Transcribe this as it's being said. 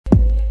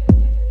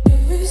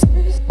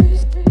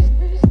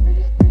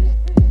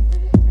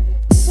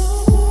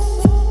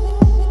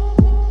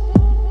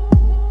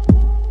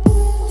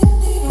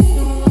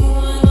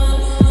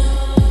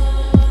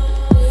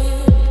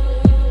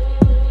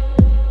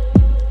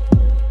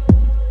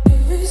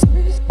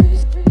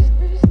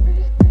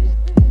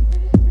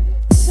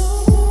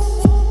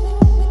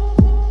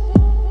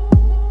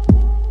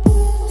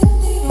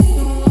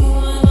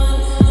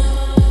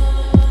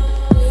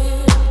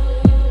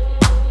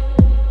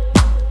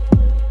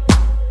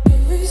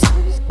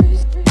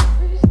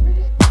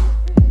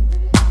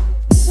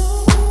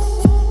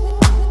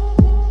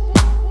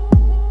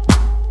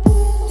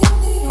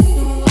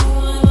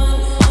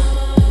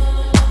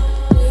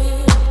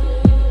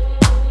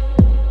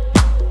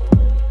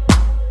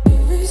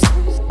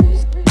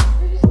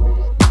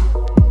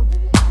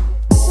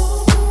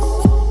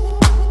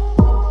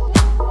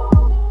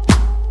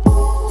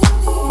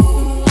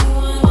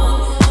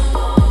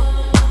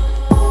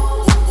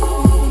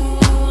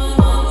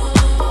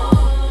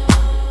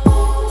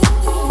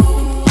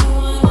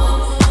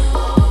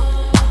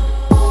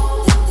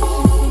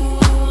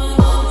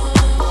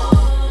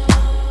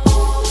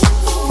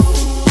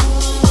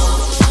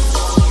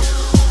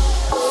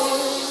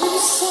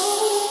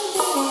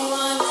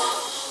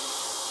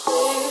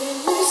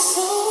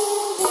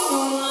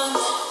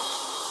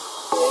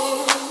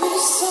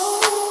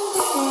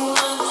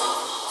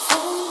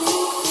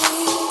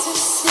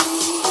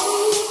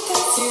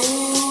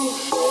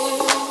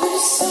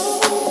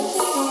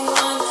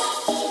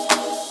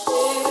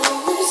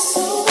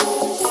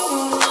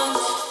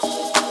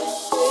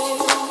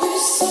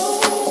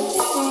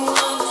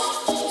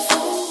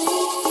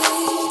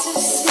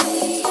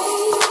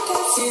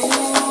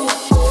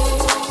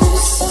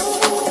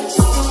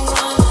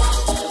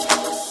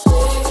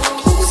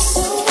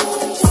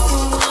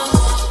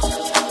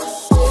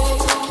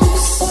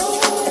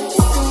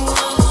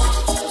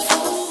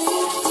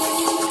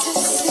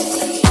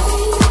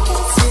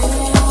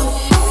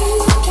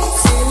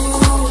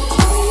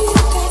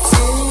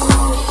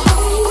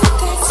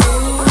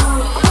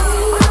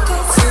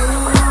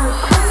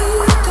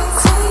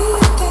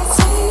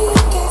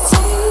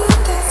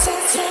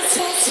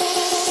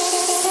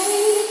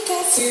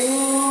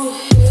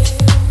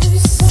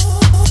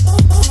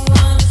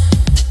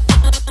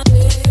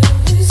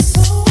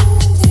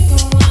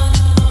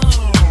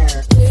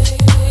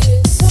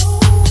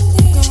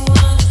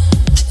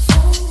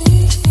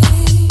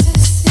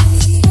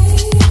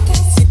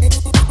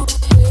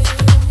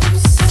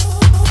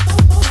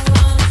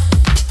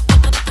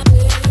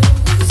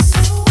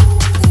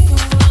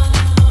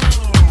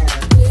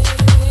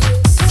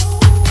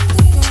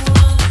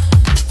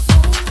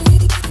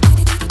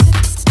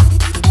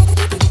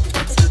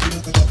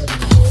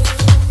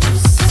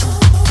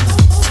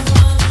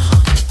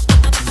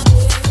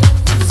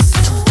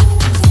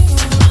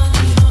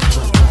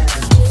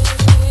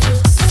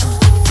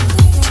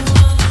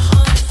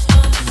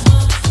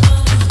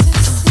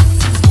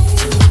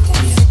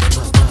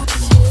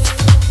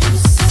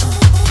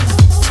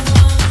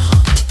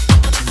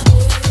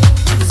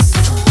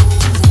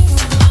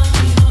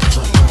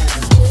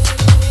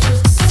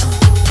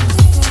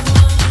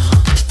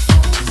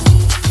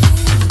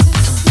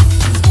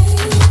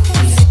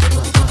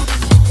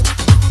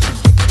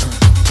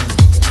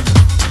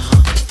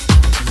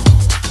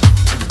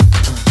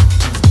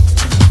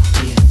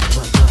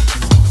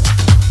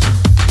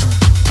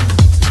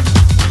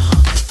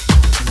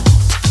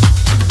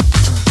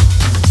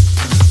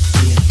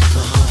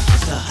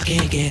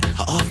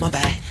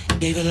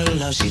little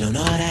love, she don't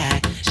know how to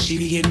act. She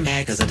be getting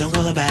mad cause I don't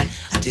call her back.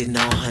 I didn't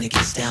know honey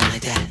gets down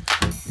like that.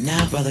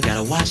 Now brother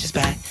gotta watch his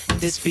back.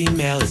 This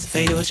female is a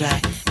fatal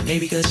attract.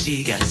 Maybe cause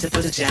she got a sip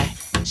of the jack.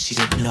 She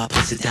didn't know I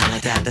put it down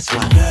like that, that's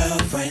why.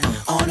 Girlfriend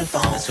on the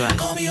phone, that's right.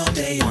 Call me all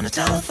day on the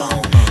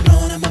telephone.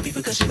 Blowing up my beat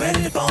because she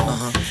ready to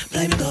bone.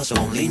 Play me close, so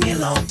won't leave me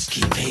alone. Just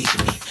keep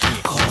paging me,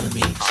 calling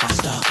me, start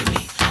stalking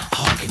me,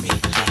 hawking me,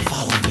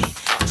 following me,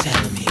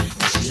 telling me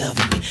that she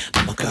loving me.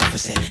 But my girlfriend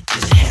said,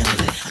 just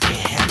handle it, I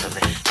can't handle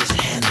it. Just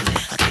handle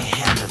it, I can't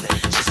handle it.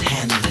 Just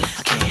handle it,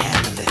 I can't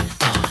handle it.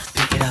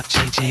 Pick it up,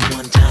 JJ,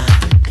 one time.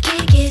 I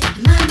can't get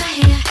mine in my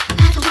hair.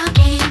 After one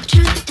game,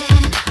 truth is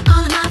dead.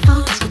 Calling my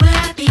phone, asking where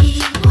I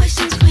be. Voice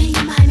since when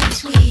you might make me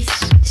squeeze.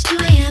 It's 2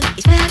 a.m.,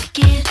 he's back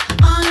again.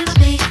 All in my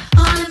space,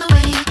 all in my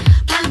way.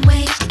 Finding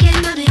ways to get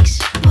in my mix.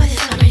 Boy,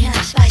 there's already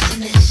enough spice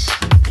in this.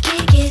 I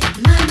can't get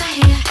mine in my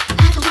hair.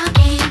 After one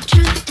game,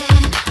 truth is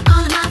dead.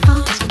 Calling my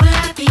phone, asking where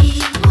I be.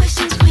 Voice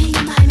since when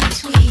you might make me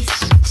squeeze.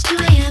 It's 2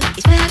 a.m.,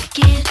 he's back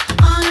again.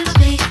 All in my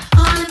space,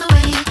 all in my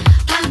way.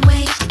 Finding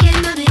ways to get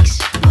in my mix.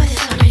 Boy,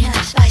 there's already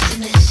enough spice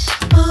in this.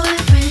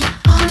 Boyfriend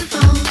on the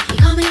phone, you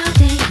call me all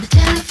day on the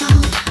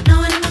telephone.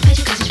 Knowing I'm a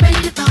picture cause he's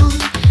ready to bone.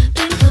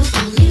 Play me close,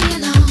 won't leave me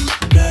alone.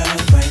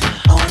 Girlfriend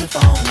on the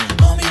phone,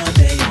 call me all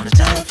day on the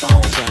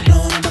telephone.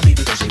 Blowing up my beat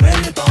because she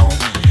ready to bone.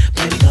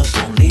 Play me close,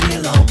 won't leave me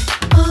alone.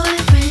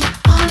 Boyfriend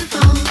on the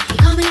phone, you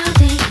call me all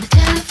day on the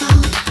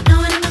telephone.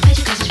 Knowing I'm a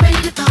picture cause he's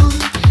ready to bone.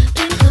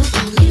 Play me close,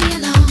 won't leave me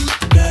alone.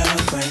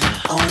 Girlfriend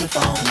on the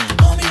phone,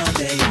 call me all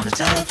day on the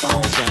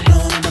telephone.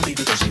 Blowing up my beat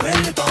because she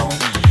ready to bone.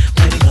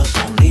 Play me close,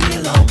 won't leave me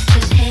alone.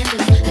 Just handle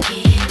it, I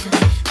can't handle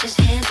it. Just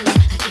handle it,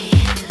 I can't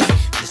handle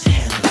it. Just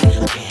handle it,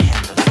 I can't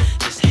handle it.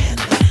 Just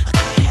handle it, I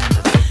can't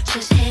handle it.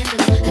 Just handle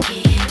it, I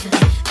can't handle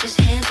it. Just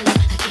handle it,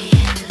 I can't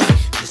handle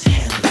it. Just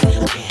handle it, I can't handle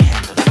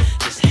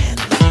it. Just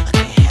handle it, I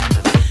can't handle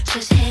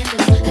it.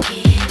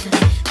 Just handle it, I can't handle it. Just handle it, I can't handle it.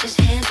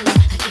 Just handle it,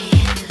 I can't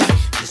handle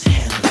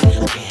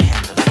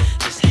it.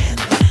 Just handle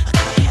it, I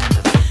can't handle it. Just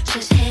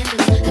handle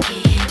it, I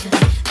can't handle it.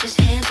 Just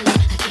handle it,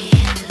 I can't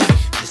handle it.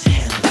 Just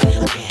handle it,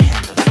 I can't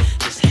handle it.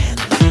 Just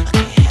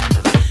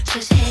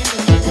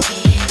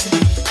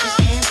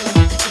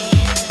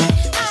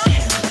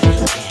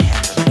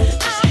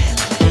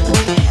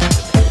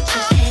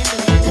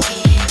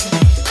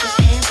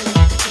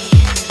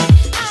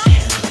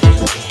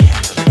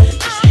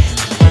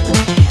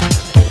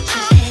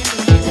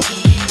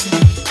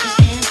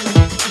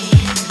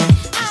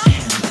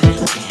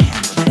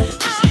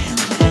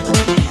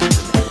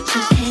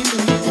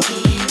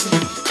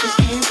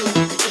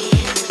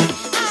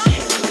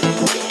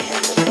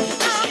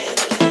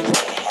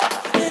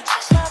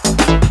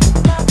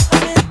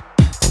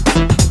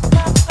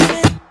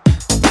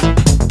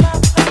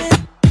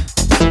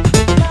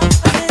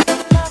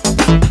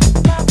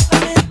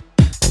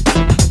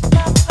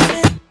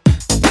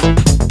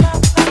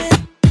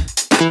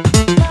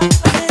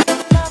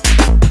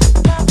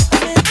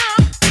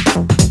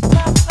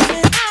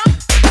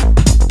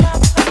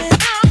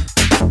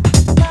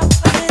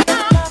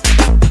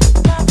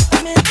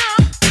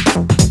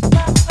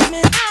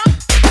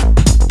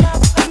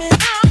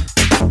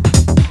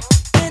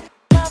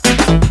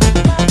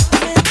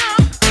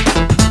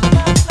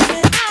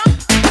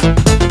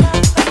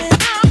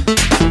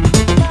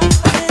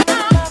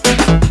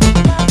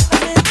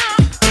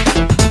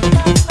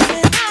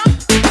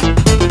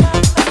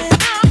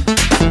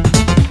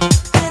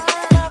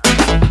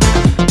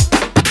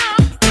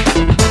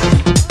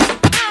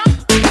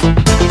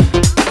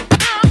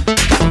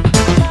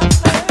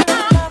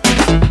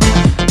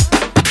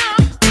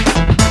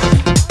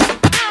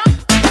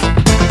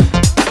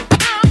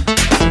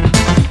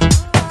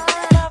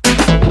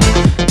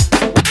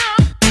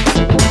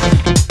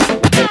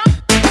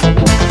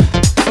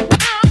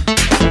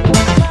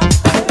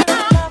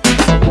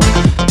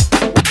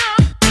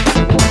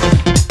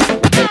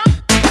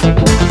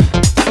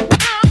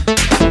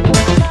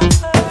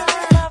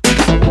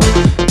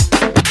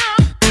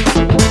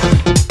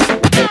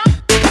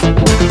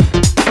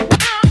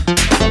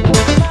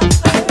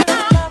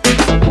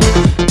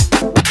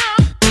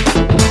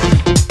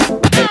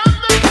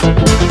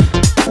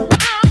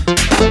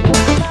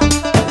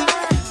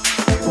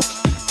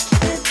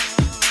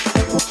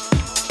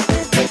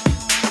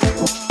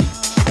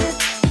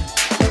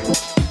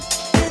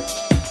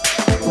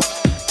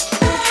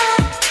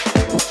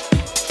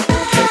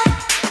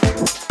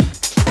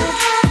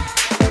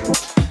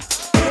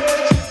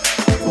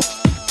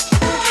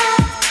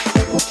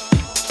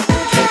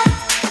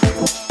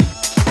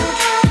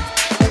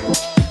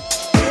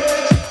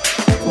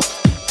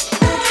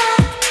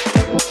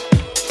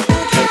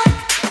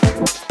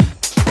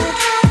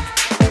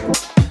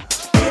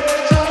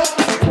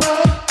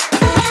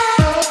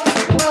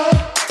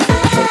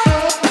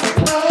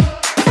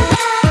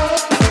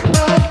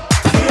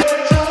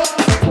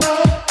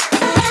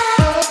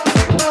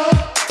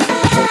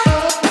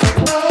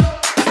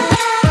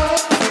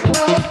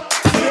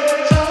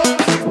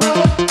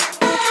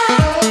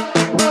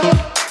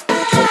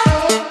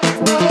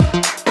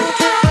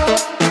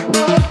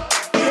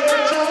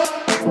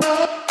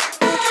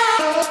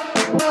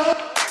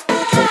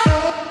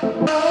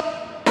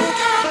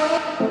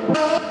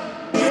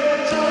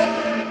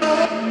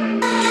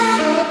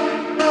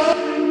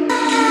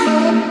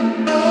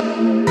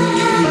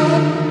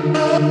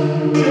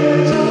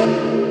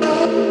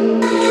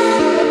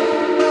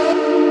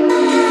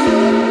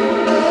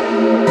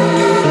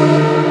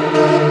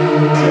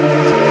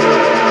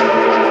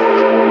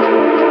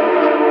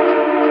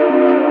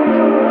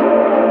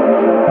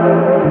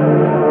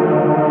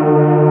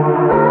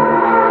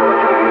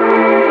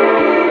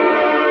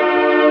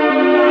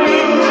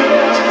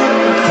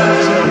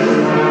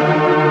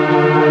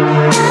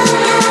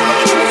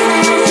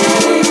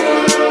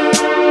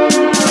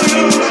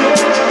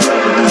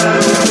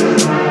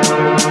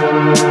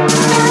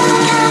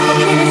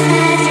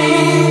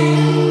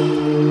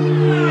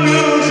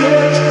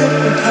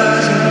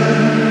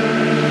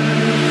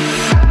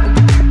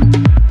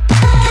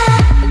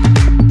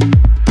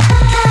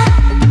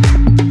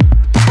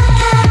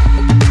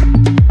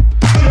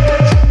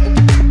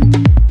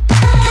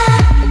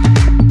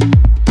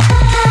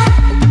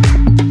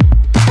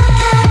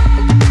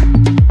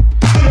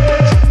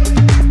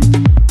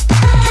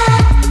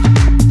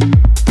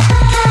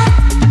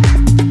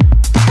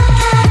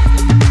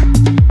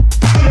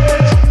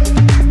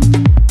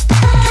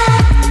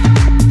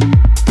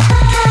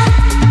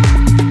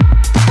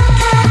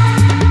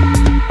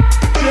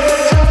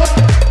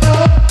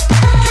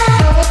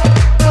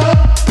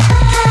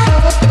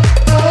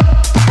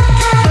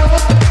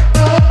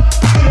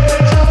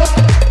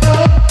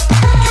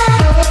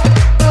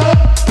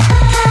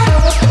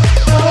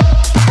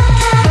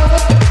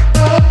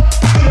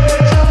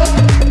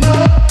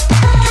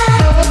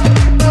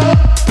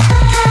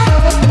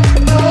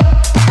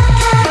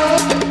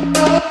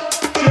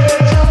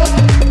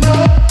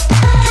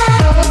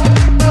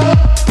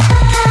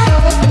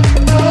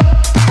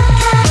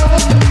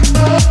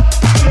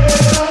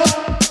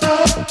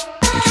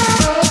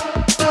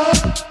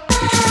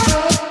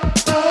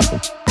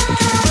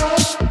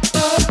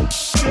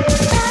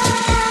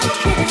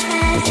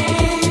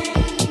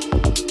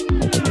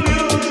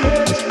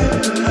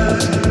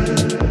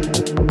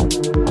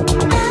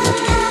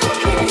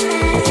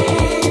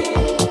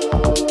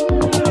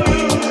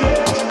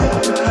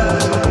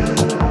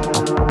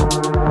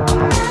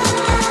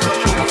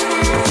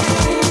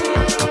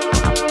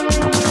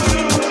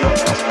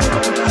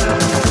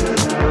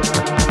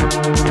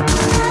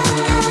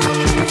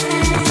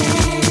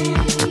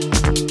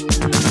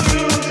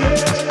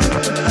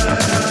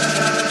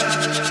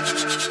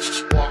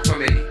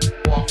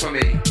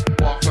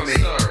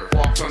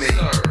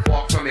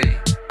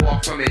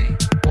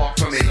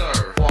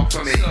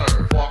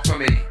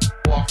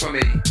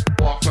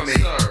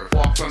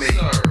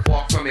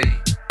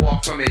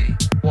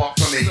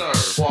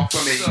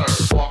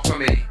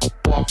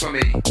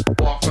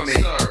walk for me,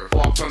 serve,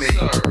 walk for me,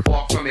 serve,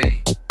 walk for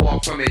me,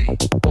 walk for me,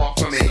 walk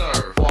for me,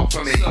 serve, walk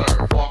for me,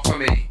 serve, walk for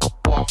me,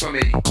 walk for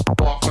me,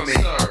 walk for me,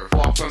 serve,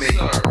 walk for me,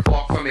 serve,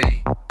 walk for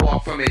me,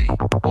 walk for me,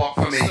 walk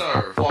for me,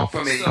 serve, walk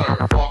for me,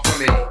 serve.